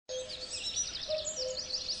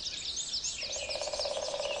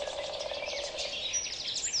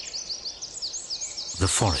The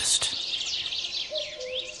forest.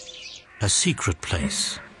 A secret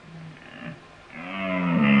place.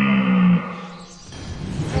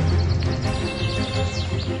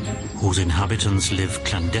 Whose inhabitants live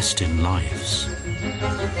clandestine lives.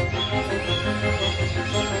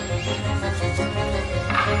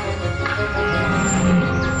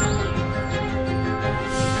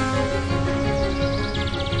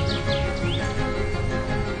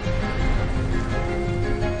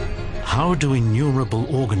 How do innumerable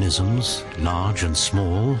organisms, large and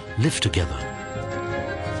small, live together?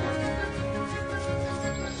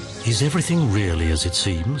 Is everything really as it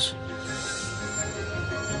seems?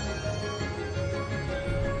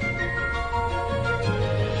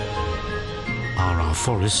 Are our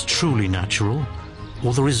forests truly natural,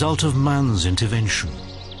 or the result of man's intervention?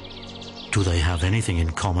 Do they have anything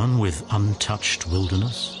in common with untouched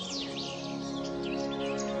wilderness?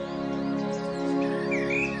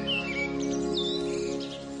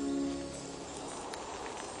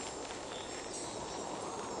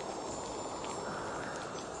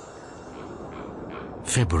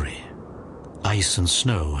 February. Ice and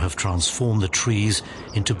snow have transformed the trees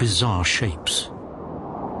into bizarre shapes.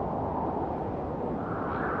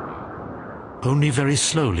 Only very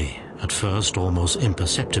slowly, at first almost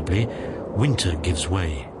imperceptibly, winter gives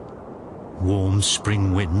way. Warm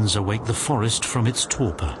spring winds awake the forest from its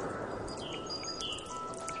torpor.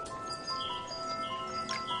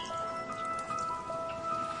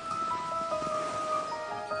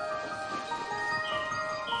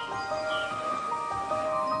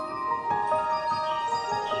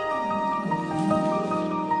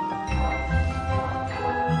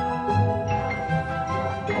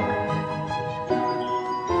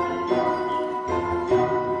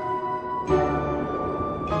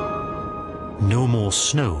 No more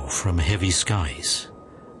snow from heavy skies,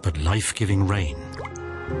 but life-giving rain.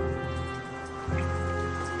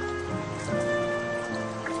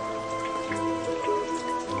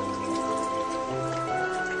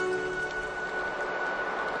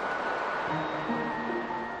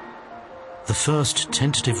 The first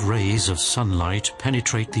tentative rays of sunlight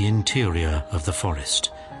penetrate the interior of the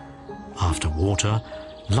forest. After water,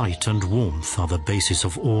 light and warmth are the basis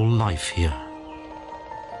of all life here.